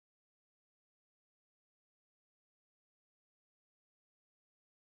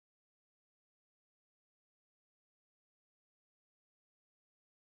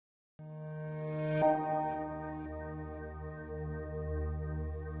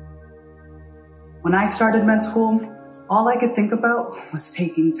When I started med school, all I could think about was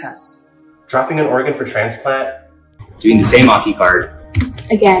taking tests. Dropping an organ for transplant. Doing the same hockey card.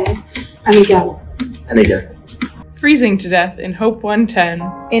 Again, and again. And again. Freezing to death in Hope 110.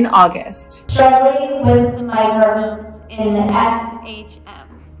 In August. Struggling with microbes in the SHM.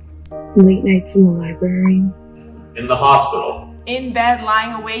 Late nights in the library. In the hospital. In bed,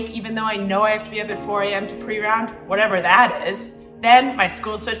 lying awake, even though I know I have to be up at 4 a.m. to pre-round, whatever that is. Then my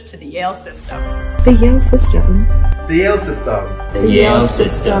school switched to the Yale system. The Yale system. The Yale system. The Yale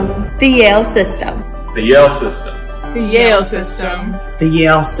system. The Yale system. The Yale system. The Yale system. The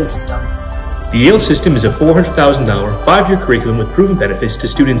Yale system. The Yale system is a $400,000 5-year curriculum with proven benefits to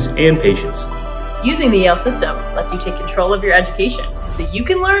students and patients. Using the Yale system lets you take control of your education so you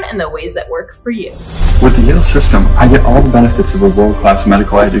can learn in the ways that work for you. With the Yale system, I get all the benefits of a world-class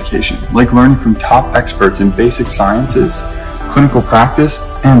medical education, like learning from top experts in basic sciences, clinical practice,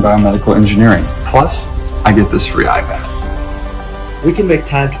 and biomedical engineering. Plus, I get this free iPad. We can make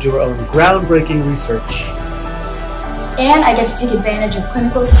time to do our own groundbreaking research. And I get to take advantage of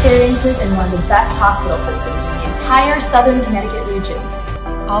clinical experiences in one of the best hospital systems in the entire southern Connecticut region.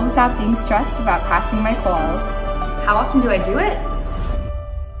 All without being stressed about passing my quals. How often do I do it?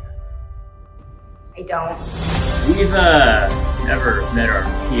 I don't. We've never met our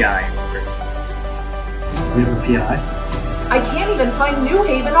PI in person. We have a PI? I can't even find New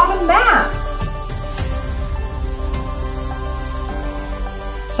Haven on a map.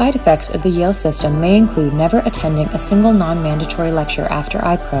 Side effects of the Yale system may include never attending a single non-mandatory lecture after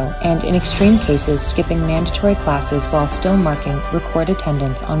iPro, and in extreme cases, skipping mandatory classes while still marking record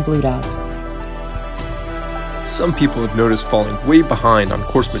attendance on Blue Dogs. Some people have noticed falling way behind on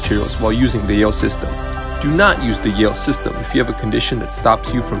course materials while using the Yale system. Do not use the Yale system if you have a condition that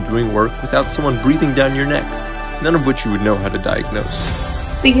stops you from doing work without someone breathing down your neck, none of which you would know how to diagnose.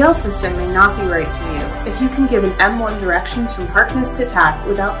 The Yale system may not be right for you if you can give an M1 directions from Harkness to TAC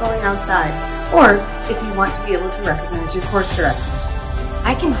without going outside, or if you want to be able to recognize your course directors.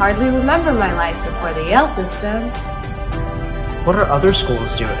 I can hardly remember my life before the Yale system. What are other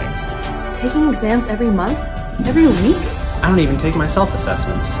schools doing? Taking exams every month? Every week? I don't even take my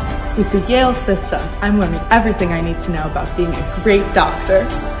self-assessments. With the Yale system, I'm learning everything I need to know about being a great doctor.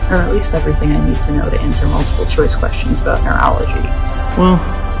 Or at least everything I need to know to answer multiple choice questions about neurology. Well,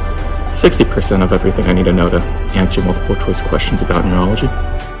 60% of everything I need to know to answer multiple choice questions about neurology.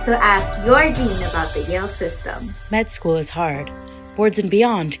 So ask your dean about the Yale system. Med school is hard. Boards and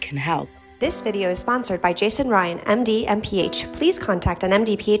Beyond can help. This video is sponsored by Jason Ryan, MD, MPH. Please contact an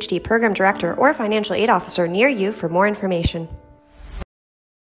MD, PhD program director or financial aid officer near you for more information.